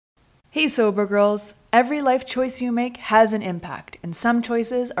Hey Sober Girls! Every life choice you make has an impact, and some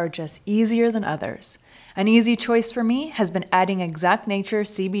choices are just easier than others. An easy choice for me has been adding Exact Nature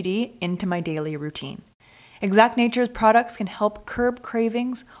CBD into my daily routine. Exact Nature's products can help curb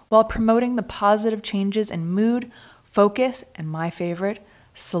cravings while promoting the positive changes in mood, focus, and my favorite,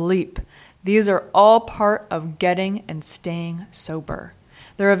 sleep. These are all part of getting and staying sober.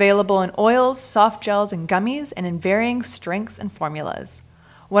 They're available in oils, soft gels, and gummies, and in varying strengths and formulas.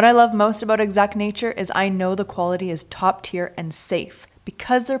 What I love most about Exact Nature is I know the quality is top tier and safe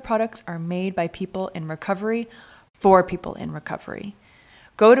because their products are made by people in recovery for people in recovery.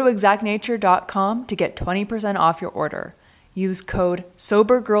 Go to exactnature.com to get 20% off your order. Use code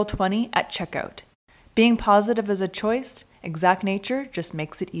SOBERGIRL20 at checkout. Being positive is a choice. Exact Nature just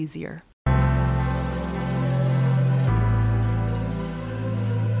makes it easier.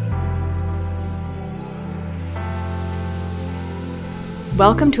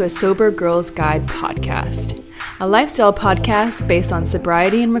 Welcome to a Sober Girls Guide podcast, a lifestyle podcast based on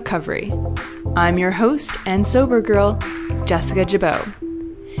sobriety and recovery. I'm your host and sober girl, Jessica Jabot.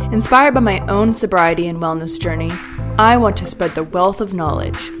 Inspired by my own sobriety and wellness journey, I want to spread the wealth of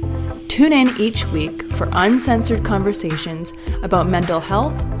knowledge. Tune in each week for uncensored conversations about mental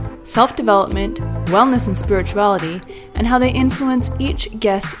health, self-development, wellness and spirituality, and how they influence each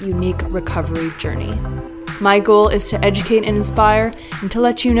guest's unique recovery journey. My goal is to educate and inspire and to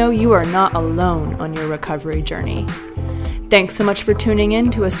let you know you are not alone on your recovery journey. Thanks so much for tuning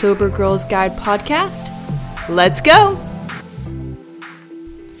in to a Sober Girls Guide podcast. Let's go!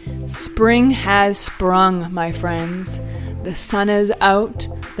 Spring has sprung, my friends. The sun is out,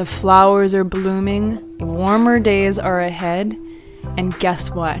 the flowers are blooming, warmer days are ahead, and guess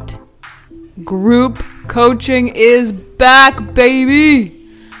what? Group coaching is back, baby!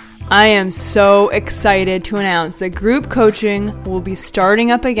 I am so excited to announce that group coaching will be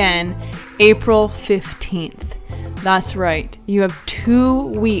starting up again April 15th. That's right. You have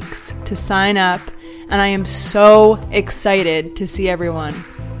 2 weeks to sign up, and I am so excited to see everyone.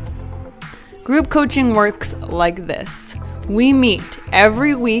 Group coaching works like this. We meet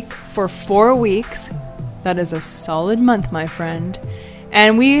every week for 4 weeks. That is a solid month, my friend.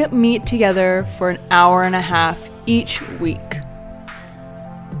 And we meet together for an hour and a half each week.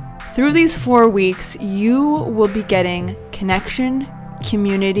 Through these 4 weeks, you will be getting connection,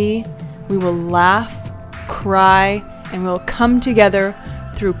 community. We will laugh, cry, and we'll come together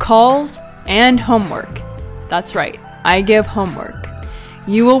through calls and homework. That's right, I give homework.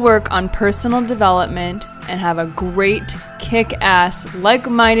 You will work on personal development and have a great, kick-ass,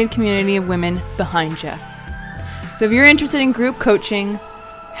 like-minded community of women behind you. So if you're interested in group coaching,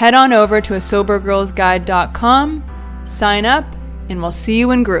 head on over to asobergirlsguide.com, sign up, and we'll see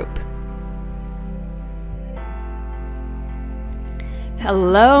you in group.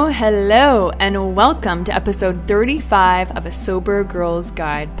 Hello, and welcome to episode 35 of a Sober Girls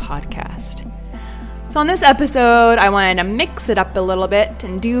Guide podcast. So on this episode, I wanted to mix it up a little bit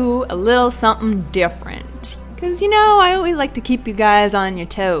and do a little something different. Because, I always like to keep you guys on your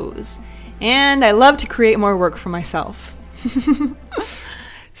toes. And I love to create more work for myself.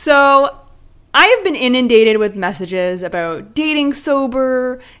 So I have been inundated with messages about dating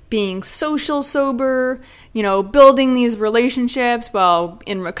sober, being social sober, building these relationships while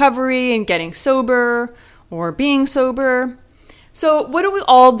in recovery and getting sober or being sober. So what do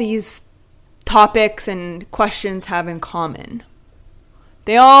all these topics and questions have in common?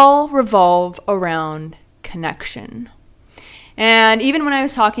 They all revolve around connection. And even when I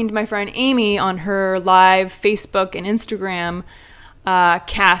was talking to my friend Amy on her live Facebook and Instagram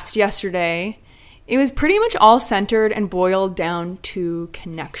cast yesterday, it was pretty much all centered and boiled down to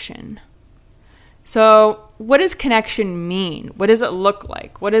connection. So what does connection mean? What does it look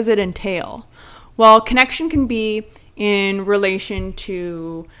like? What does it entail? Well, connection can be in relation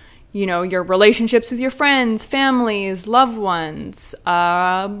to, your relationships with your friends, families, loved ones,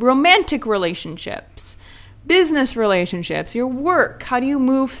 romantic relationships, business relationships, your work. How do you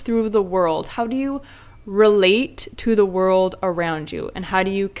move through the world? How do you relate to the world around you? And how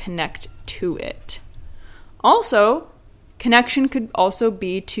do you connect to it? Also, connection could also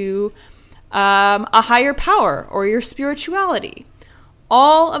be to a higher power or your spirituality.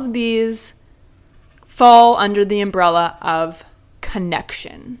 All of these fall under the umbrella of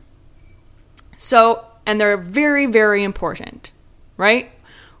connection. So, and they're very, very important, right?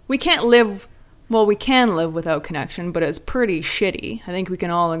 We can live without connection, but it's pretty shitty. I think we can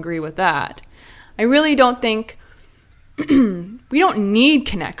all agree with that. I really don't think we don't need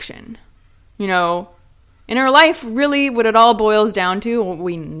connection. In our life, really what it all boils down to, what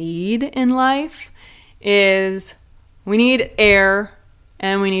we need in life is we need air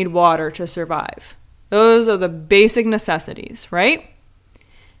and we need water to survive. Those are the basic necessities, right?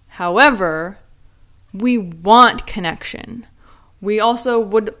 However, we want connection. We also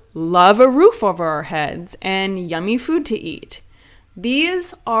would love a roof over our heads and yummy food to eat.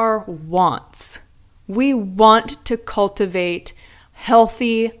 These are wants. We want to cultivate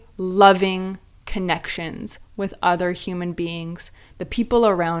healthy, loving connections with other human beings, the people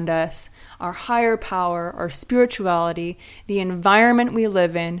around us, our higher power, our spirituality, the environment we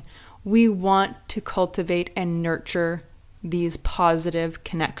live in. We want to cultivate and nurture these positive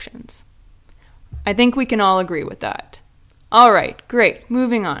connections. I think we can all agree with that. All right, great.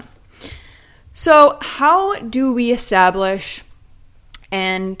 Moving on. So, how do we establish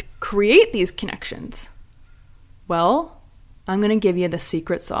and create these connections? Well, I'm going to give you the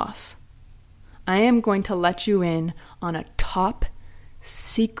secret sauce. I am going to let you in on a top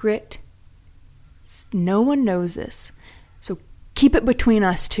secret. No one knows this, so keep it between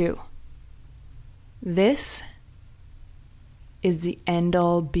us two. This is the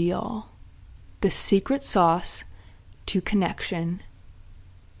end-all be-all. The secret sauce to connection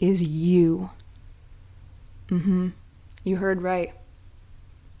is you. You heard right.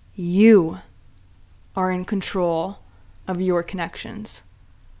 You are in control of your connections.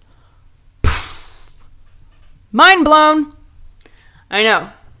 Mind blown. I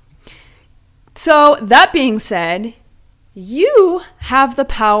know. So that being said, you have the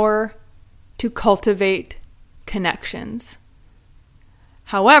power to cultivate connections.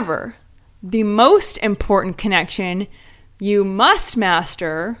 However, the most important connection you must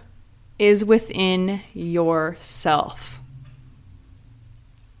master is within yourself.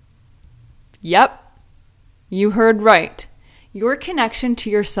 Yep, you heard right. Your connection to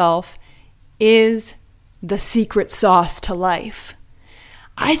yourself is the secret sauce to life.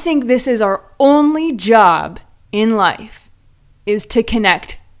 I think this is our only job in life, is to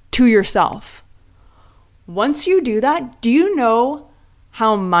connect to yourself. Once you do that, do you know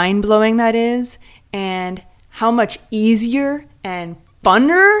how mind-blowing that is and how much easier and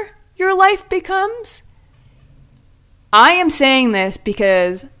funner your life becomes? I am saying this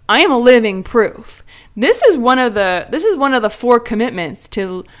because I am a living proof. This is one of the 4 commitments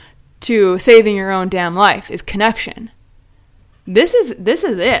to saving your own damn life, is connection. This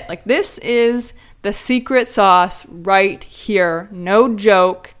is it. Like, this is the secret sauce right here. No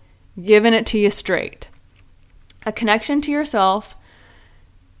joke. Giving it to you straight. A connection to yourself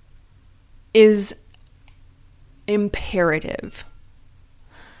is imperative.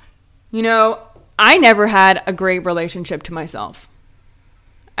 You know, I never had a great relationship to myself.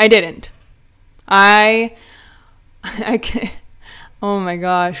 I didn't. I can, oh my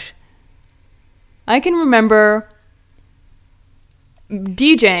gosh. I can remember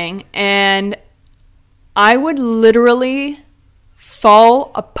DJing, and I would literally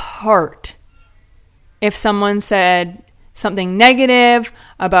fall apart if someone said something negative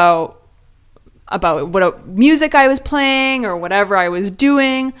about what music I was playing or whatever I was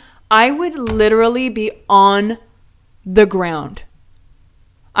doing. I would literally be on the ground.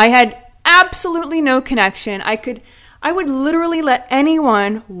 I had absolutely no connection. I would literally let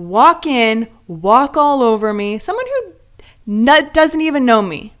anyone walk in, walk all over me, someone who doesn't even know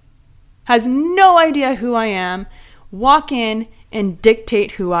me, has no idea who I am, walk in and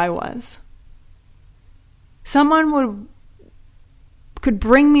dictate who I was. Someone could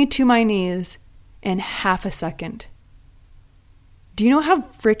bring me to my knees in half a second. Do you know how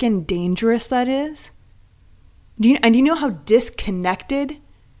freaking dangerous that is? Do you know how disconnected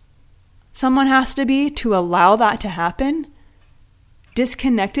someone has to be to allow that to happen?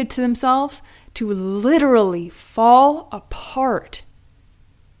 Disconnected to themselves, to literally fall apart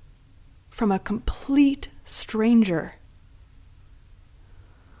from a complete stranger.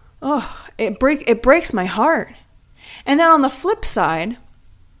 Oh, it breaks my heart. And then on the flip side,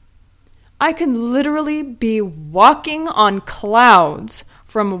 I could literally be walking on clouds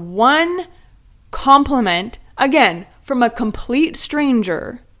from one compliment, again, from a complete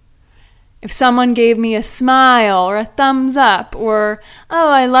stranger. If someone gave me a smile or a thumbs up or,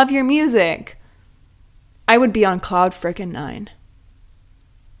 oh, I love your music, I would be on cloud frickin' 9.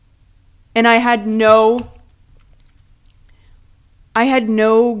 And I had no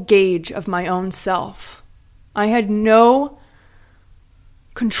gauge of my own self. I had no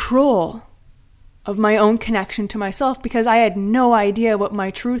control of my own connection to myself because I had no idea what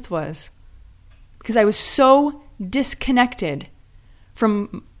my truth was. Because I was so disconnected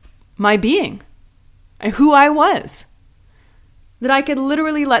from my being and who I was that I could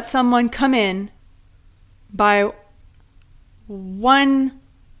literally let someone come in by one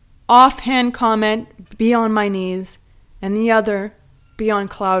offhand comment, be on my knees, and the other be on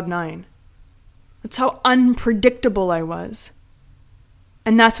cloud nine. That's how unpredictable I was.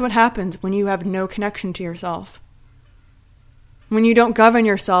 And that's what happens when you have no connection to yourself. When you don't govern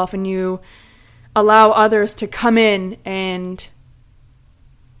yourself and you allow others to come in and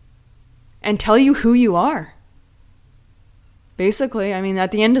tell you who you are. Basically, I mean,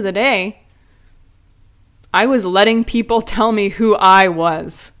 at the end of the day, I was letting people tell me who I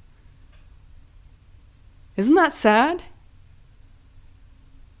was. Isn't that sad?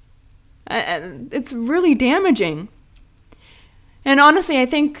 It's really damaging. And honestly, I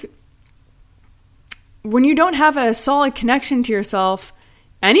think when you don't have a solid connection to yourself,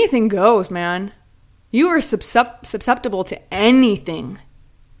 anything goes, man. You are susceptible to anything.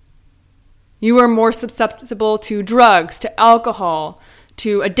 You are more susceptible to drugs, to alcohol,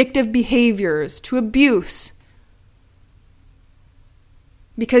 to addictive behaviors, to abuse.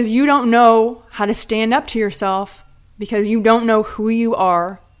 Because you don't know how to stand up to yourself, because you don't know who you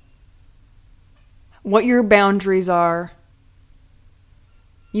are, what your boundaries are.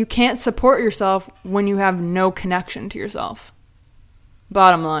 You can't support yourself when you have no connection to yourself.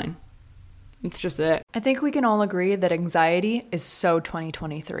 Bottom line. It's just it. I think we can all agree that anxiety is so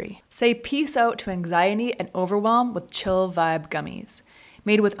 2023. Say peace out to anxiety and overwhelm with Chill Vibe gummies.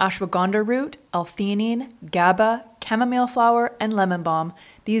 Made with ashwagandha root, L-theanine, GABA, chamomile flower, and lemon balm,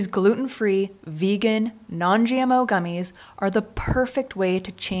 these gluten-free, vegan, non-GMO gummies are the perfect way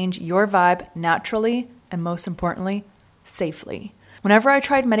to change your vibe naturally and, most importantly, safely. Whenever I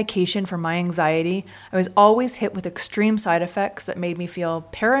tried medication for my anxiety, I was always hit with extreme side effects that made me feel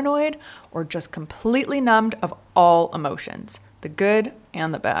paranoid or just completely numbed of all emotions, the good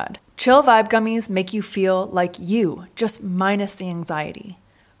and the bad. Chill Vibe gummies make you feel like you, just minus the anxiety.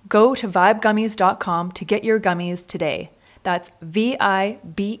 Go to vibegummies.com to get your gummies today. That's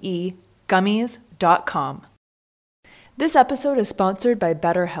VIBE gummies.com. This episode is sponsored by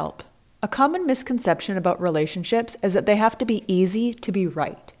BetterHelp. A common misconception about relationships is that they have to be easy to be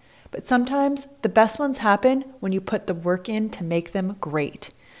right. But sometimes the best ones happen when you put the work in to make them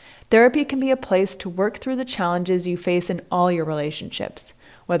great. Therapy can be a place to work through the challenges you face in all your relationships,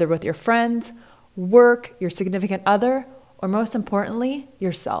 whether with your friends, work, your significant other, or most importantly,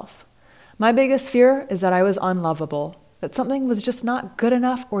 yourself. My biggest fear is that I was unlovable, that something was just not good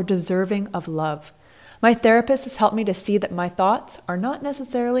enough or deserving of love. My therapist has helped me to see that my thoughts are not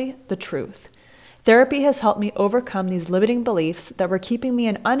necessarily the truth. Therapy has helped me overcome these limiting beliefs that were keeping me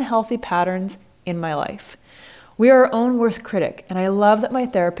in unhealthy patterns in my life. We are our own worst critic, and I love that my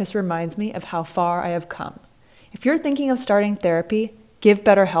therapist reminds me of how far I have come. If you're thinking of starting therapy, give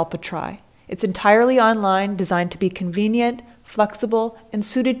BetterHelp a try. It's entirely online, designed to be convenient, flexible, and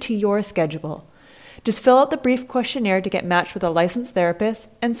suited to your schedule. Just fill out the brief questionnaire to get matched with a licensed therapist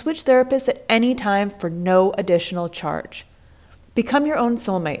and switch therapists at any time for no additional charge. Become your own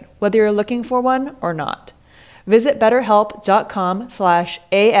soulmate, whether you're looking for one or not. Visit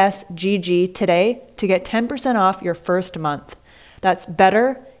betterhelp.com/ASGG today to get 10% off your first month. That's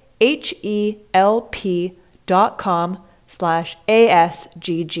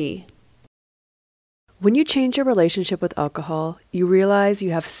betterhelp.com/ASGG. When you change your relationship with alcohol, you realize you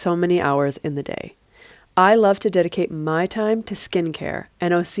have so many hours in the day. I love to dedicate my time to skincare,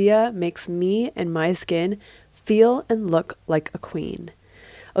 and Osea makes me and my skin feel and look like a queen.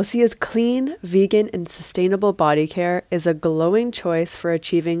 Osea's clean, vegan, and sustainable body care is a glowing choice for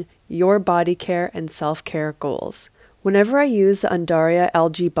achieving your body care and self-care goals. Whenever I use the Undaria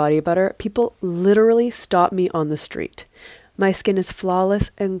algae body butter, people literally stop me on the street. My skin is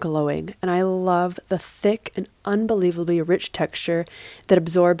flawless and glowing, and I love the thick and unbelievably rich texture that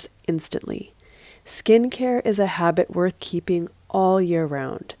absorbs instantly. Skincare is a habit worth keeping all year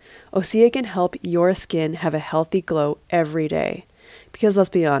round. Osea can help your skin have a healthy glow every day. Because let's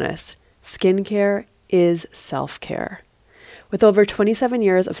be honest, skincare is self-care. With over 27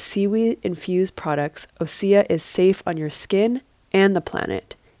 years of seaweed-infused products, Osea is safe on your skin and the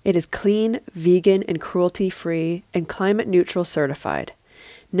planet. It is clean, vegan, and cruelty-free, and climate-neutral certified.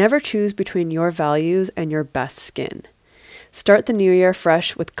 Never choose between your values and your best skin. Start the new year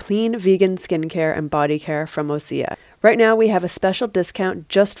fresh with clean vegan skincare and body care from Osea. Right now we have a special discount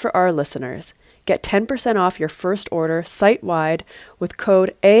just for our listeners. Get 10% off your first order site-wide with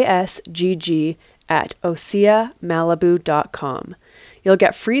code ASGG at OseaMalibu.com. You'll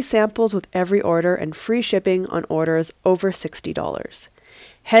get free samples with every order and free shipping on orders over $60.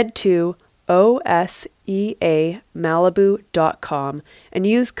 Head to OSEAMalibu.com and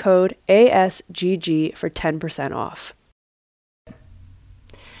use code ASGG for 10% off.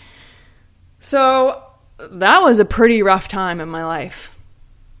 So that was a pretty rough time in my life.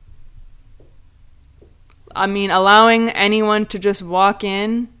 allowing anyone to just walk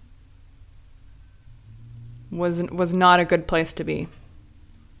in was not a good place to be.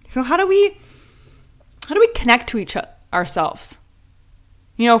 How do we connect to ourselves?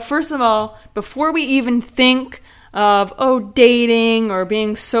 First of all, before we even think of dating or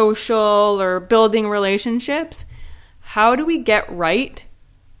being social or building relationships, how do we get right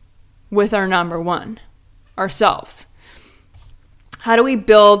with our number one, ourselves? How do we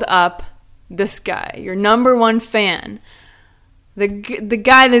build up this guy, your number one fan, the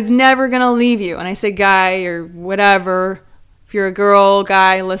guy that's never going to leave you? And I say guy or whatever, if you're a girl,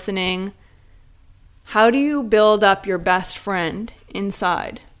 guy listening, how do you build up your best friend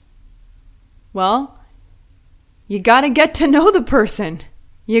inside? Well, you got to get to know the person.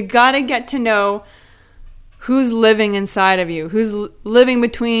 You got to get to know who's living inside of you, who's living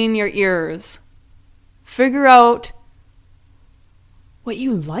between your ears. Figure out what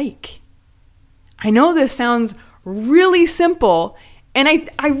you like. I know this sounds really simple, and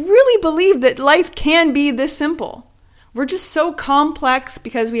I really believe that life can be this simple. We're just so complex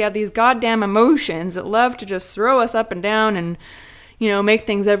because we have these goddamn emotions that love to just throw us up and down and, make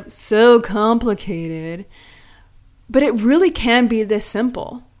things so complicated. But it really can be this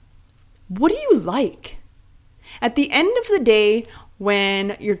simple. What do you like? At the end of the day,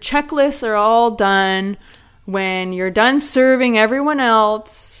 when your checklists are all done, when you're done serving everyone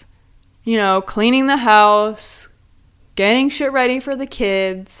else, cleaning the house, getting shit ready for the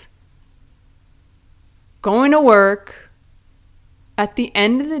kids, going to work, at the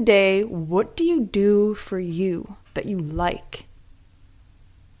end of the day, what do you do for you that you like?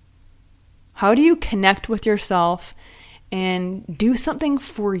 How do you connect with yourself and do something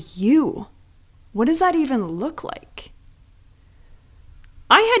for you? What does that even look like?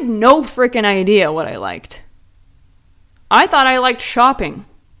 I had no freaking idea what I liked. I thought I liked shopping.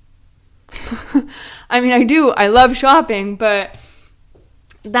 I do. I love shopping, but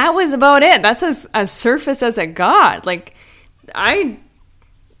that was about it. That's as surface as it got.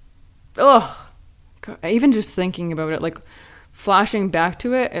 Even just thinking about it, flashing back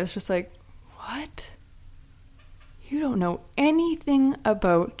to it, it's just like, what? You don't know anything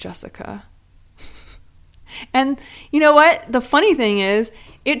about Jessica. And you know what? The funny thing is,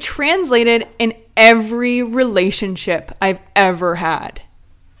 it translated in every relationship I've ever had.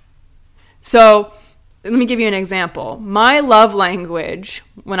 So let me give you an example. My love language,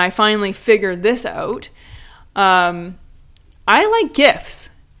 when I finally figured this out, I like gifts.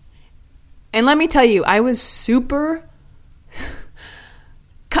 And let me tell you, I was super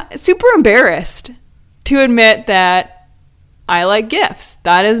embarrassed to admit that I like gifts.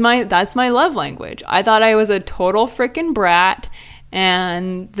 That's my love language. I thought I was a total freaking brat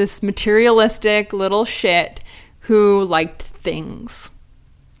and this materialistic little shit who liked things.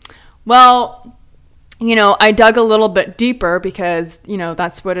 Well, I dug a little bit deeper because,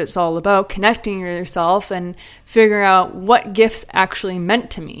 that's what it's all about, connecting with yourself and figuring out what gifts actually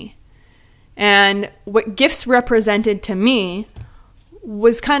meant to me. And what gifts represented to me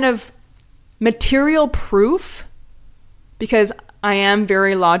was kind of material proof, because I am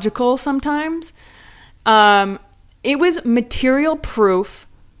very logical sometimes. It was material proof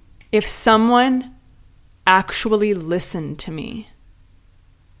if someone actually listened to me.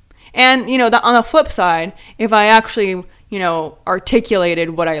 And, on the flip side, if I actually,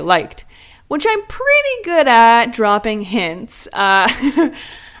 articulated what I liked, which I'm pretty good at dropping hints. I'm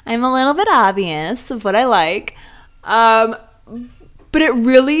a little bit obvious of what I like. But it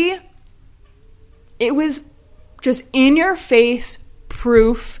was just in your face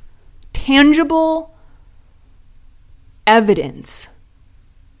proof, tangible evidence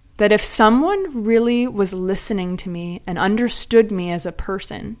that if someone really was listening to me and understood me as a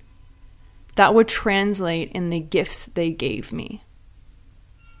person, that would translate in the gifts they gave me.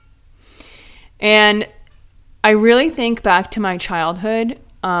 And I really think back to my childhood.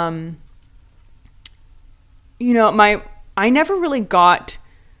 I never really got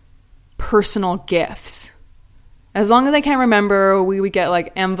personal gifts. As long as I can remember, we would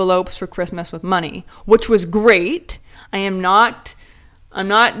get envelopes for Christmas with money, which was great. I'm not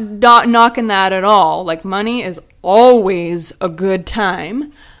knocking that at all. Money is always a good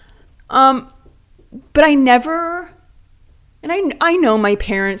time. But I never, and I know my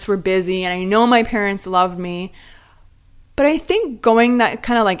parents were busy and I know my parents loved me, but I think going that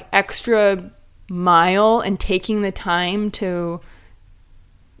kind of extra mile and taking the time to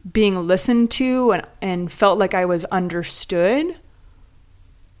being listened to and felt like I was understood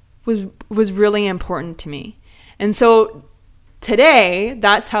was really important to me. And so today,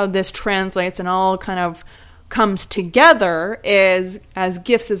 that's how this translates and all kind of comes together is as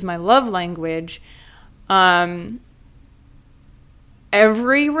gifts as my love language.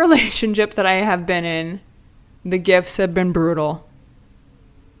 Every relationship that I have been in, the gifts have been brutal.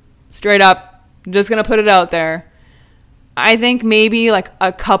 Straight up. I'm just going to put it out there. I think maybe like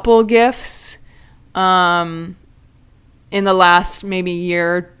a couple gifts in the last maybe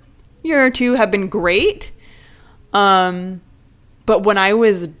year or two have been great. But when I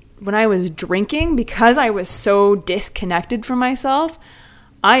was drinking, because I was so disconnected from myself,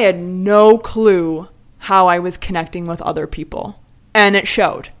 I had no clue how I was connecting with other people. And it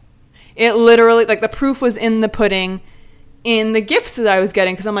showed. It literally, like, the proof was in the pudding, in the gifts that I was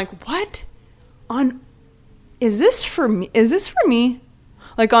getting. Because I'm like, what? Is this for me? Is this for me?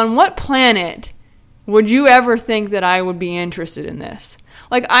 Like, on what planet would you ever think that I would be interested in this?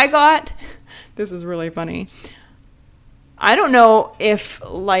 Like, this is really funny. I don't know if,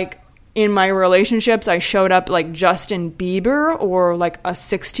 like, in my relationships, I showed up like Justin Bieber or like a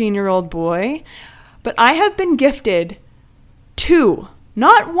 16-year-old boy. But I have been gifted 2,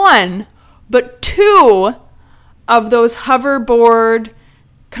 not 1, but 2 of those hoverboard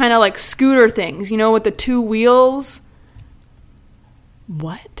kind of like scooter things, with the 2 wheels.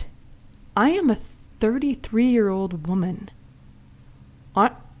 What? I am a 33-year-old woman.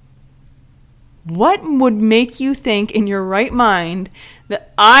 What would make you think in your right mind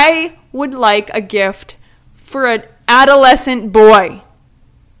that I would like a gift for an adolescent boy?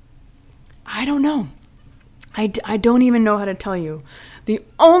 I don't know. I don't even know how to tell you. The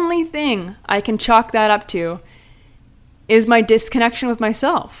only thing I can chalk that up to is my disconnection with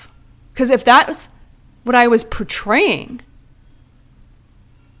myself. Because if that's what I was portraying,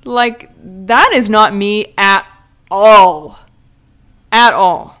 like, that is not me at all. At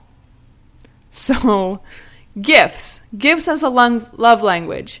all. So, gifts. Gifts as a love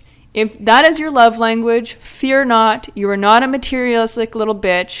language. If that is your love language, fear not. You are not a materialistic little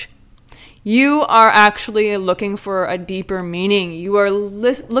bitch. You are actually looking for a deeper meaning. You are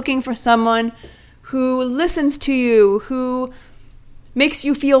looking for someone who listens to you, who makes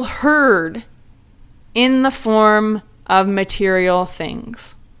you feel heard in the form of material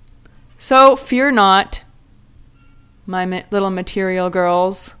things. So fear not, my little material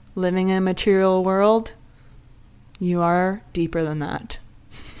girls living in a material world. You are deeper than that.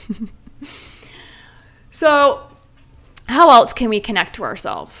 So, how else can we connect to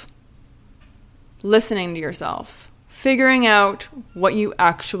ourselves? Listening to yourself, figuring out what you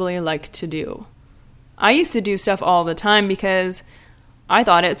actually like to do. I used to do stuff all the time because I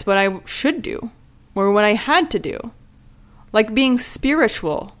thought it's what I should do or what I had to do. Like being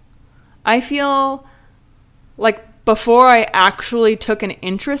spiritual. I feel like before I actually took an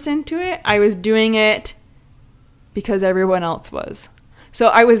interest into it, I was doing it because everyone else was. So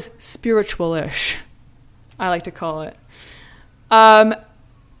I was spiritual-ish, I like to call it.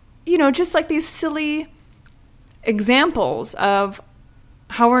 Just like these silly examples of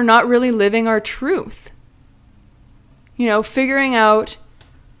how we're not really living our truth. Figuring out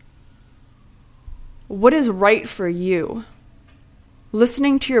what is right for you.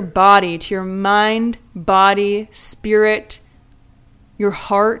 Listening to your body, to your mind, body, spirit, your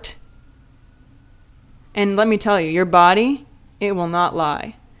heart. And let me tell you, your body, it will not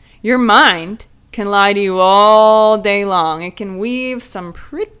lie. Your mind can lie to you all day long. It can weave some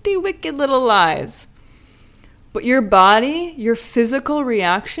pretty wicked little lies. But your body, your physical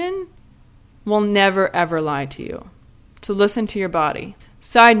reaction, will never ever lie to you. So listen to your body.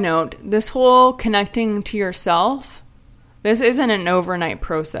 Side note, this whole connecting to yourself, this isn't an overnight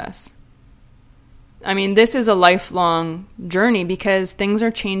process. I mean, this is a lifelong journey because things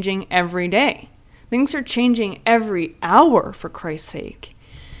are changing every day. Things are changing every hour, for Christ's sake.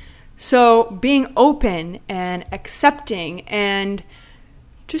 So being open and accepting and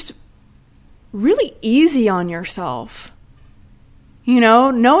just really easy on yourself.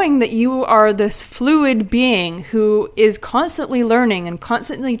 Knowing that you are this fluid being who is constantly learning and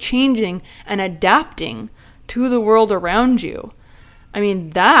constantly changing and adapting to the world around you. I mean,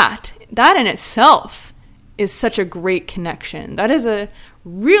 that in itself is such a great connection. That is a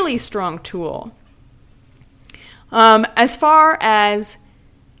really strong tool. As far as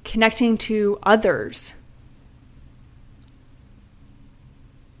connecting to others,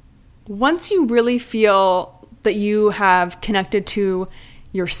 once you really feel that you have connected to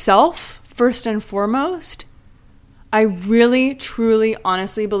yourself first and foremost, I really, truly,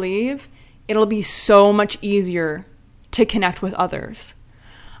 honestly believe it'll be so much easier to connect with others.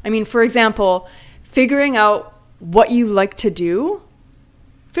 I mean, for example, figuring out what you like to do,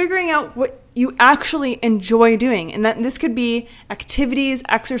 figuring out what you actually enjoy doing. And this could be activities,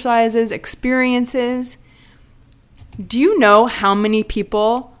 exercises, experiences. Do you know how many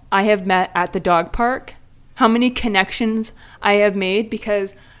people I have met at the dog park how many connections I have made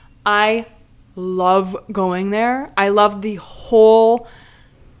because I love going there. I love the whole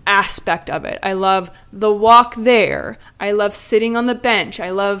aspect of it. I love the walk there. I love sitting on the bench. I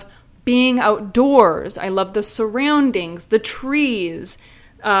love being outdoors. I love the surroundings, the trees,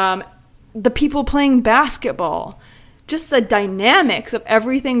 the people playing basketball. Just the dynamics of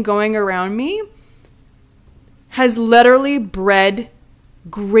everything going around me has literally bred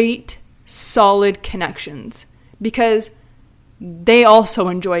great, solid connections because they also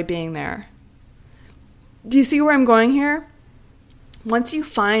enjoy being there. Do you see where I'm going here? Once you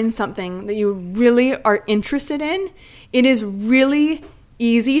find something that you really are interested in, it is really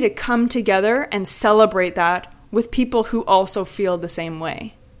easy to come together and celebrate that with people who also feel the same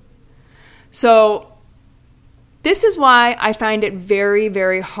way. So this is why I find it very,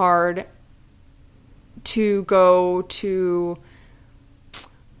 very hard to go to...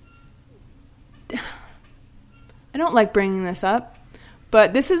 I don't like bringing this up,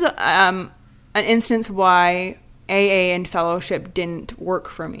 but this is an instance why AA and fellowship didn't work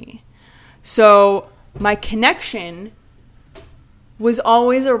for me. So my connection was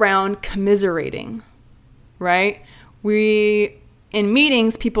always around commiserating, right? In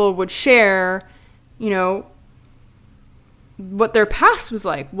meetings, people would share, what their past was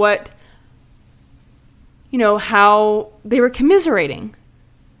like, how they were commiserating.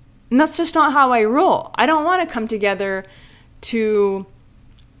 And that's just not how I roll. I don't want to come together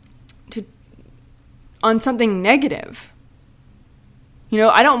on something negative.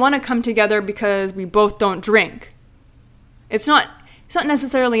 I don't want to come together because we both don't drink. It's not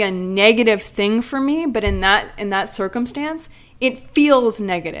necessarily a negative thing for me, but in that circumstance, it feels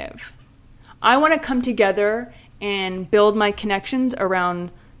negative. I want to come together and build my connections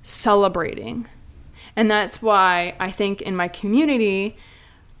around celebrating. And that's why I think in my community,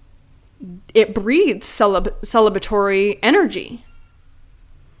 it breeds celebratory energy.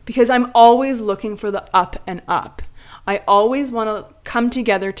 Because I'm always looking for the up and up. I always want to come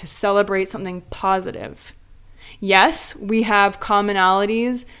together to celebrate something positive. Yes, we have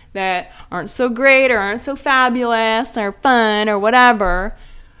commonalities that aren't so great or aren't so fabulous or fun or whatever,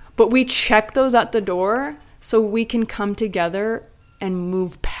 but we check those at the door so we can come together and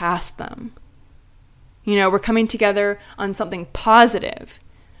move past them. We're coming together on something positive.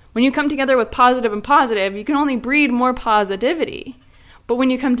 When you come together with positive and positive, you can only breed more positivity. But when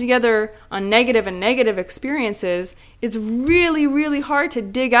you come together on negative and negative experiences, it's really, really hard to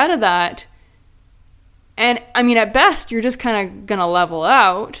dig out of that. And at best, you're just kind of going to level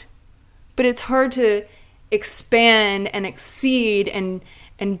out. But it's hard to expand and exceed and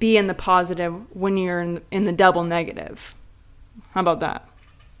be in the positive when you're in the double negative. How about that?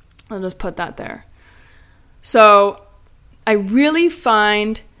 I'll just put that there. So I really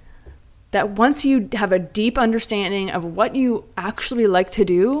find that once you have a deep understanding of what you actually like to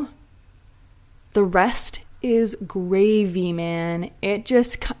do, the rest is gravy, man. It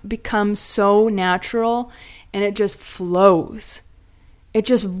just becomes so natural and it just flows. It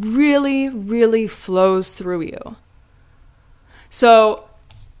just really, really flows through you. So,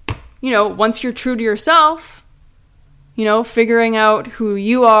 once you're true to yourself, figuring out who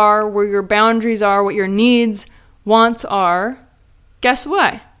you are, where your boundaries are, what your needs, wants are, guess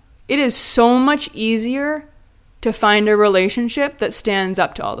what? It is so much easier to find a relationship that stands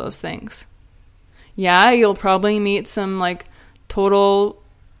up to all those things. Yeah, you'll probably meet some total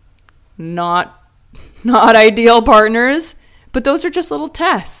not ideal partners, but those are just little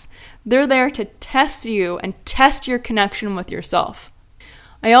tests. They're there to test you and test your connection with yourself.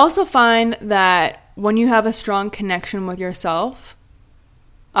 I also find that when you have a strong connection with yourself,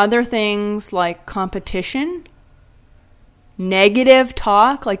 other things like competition, negative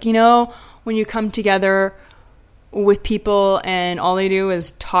talk, when you come together with people and all they do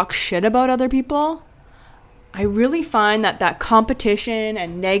is talk shit about other people, I really find that competition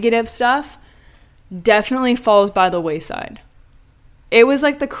and negative stuff definitely falls by the wayside. It was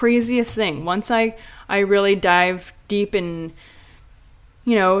the craziest thing. Once I really dived deep into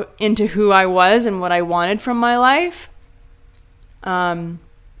who I was and what I wanted from my life, I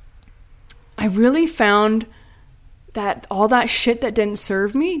really found that all that shit that didn't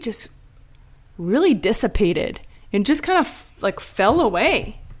serve me just really dissipated and just kind of fell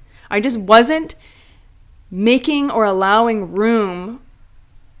away. I just wasn't making or allowing room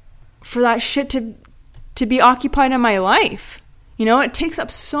for that shit to be occupied in my life. It takes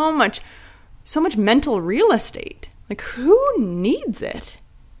up so much mental real estate. Who needs it?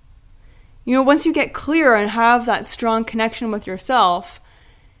 Once you get clear and have that strong connection with yourself,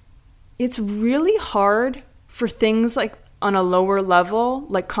 it's really hard for things on a lower level,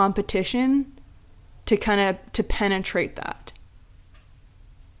 like competition, to penetrate that.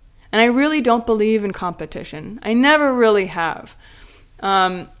 And I really don't believe in competition. I never really have.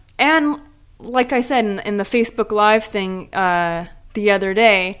 And like I said in the Facebook Live thing the other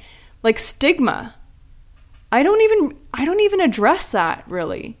day, like stigma, I don't even address that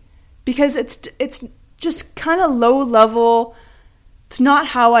really, because it's just kind of low level. It's not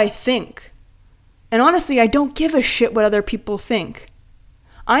how I think. And honestly, I don't give a shit what other people think.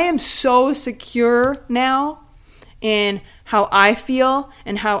 I am so secure now in how I feel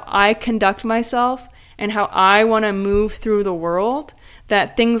and how I conduct myself and how I want to move through the world,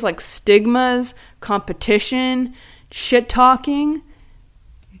 that things like stigmas, competition, shit talking,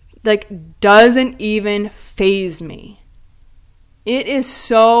 like doesn't even faze me. It is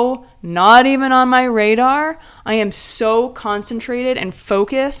so not even on my radar. I am so concentrated and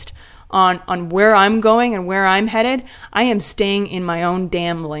focused on where I'm going and where I'm headed. I am staying in my own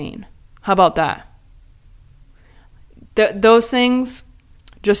damn lane. How about that? Those things,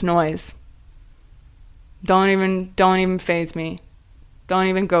 just noise. Don't even faze me. Don't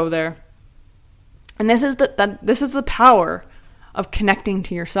even go there. And this is the power of connecting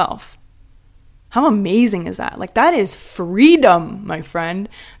to yourself. How amazing is that? Like, that is freedom, my friend.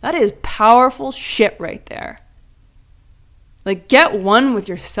 That is powerful shit right there. Like, get one with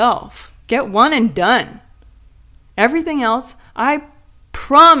yourself. Get one and done. Everything else, I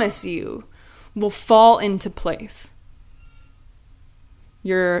promise you, will fall into place.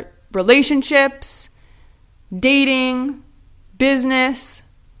 Your relationships, dating, business.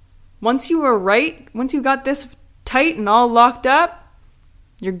 Once you are right, once you got this tight and all locked up,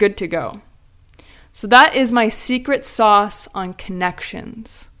 you're good to go. So that is my secret sauce on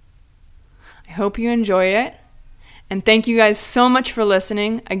connections. I hope you enjoyed it. And thank you guys so much for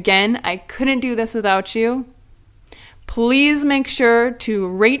listening. Again, I couldn't do this without you. Please make sure to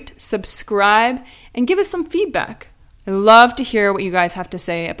rate, subscribe, and give us some feedback. I love to hear what you guys have to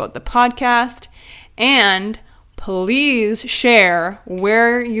say about the podcast. And please share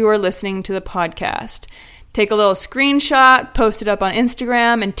where you are listening to the podcast. Take a little screenshot, post it up on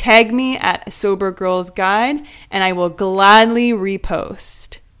Instagram, and tag me at Sober Girls Guide, and I will gladly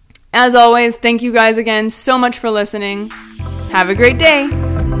repost. As always, thank you guys again so much for listening. Have a great day.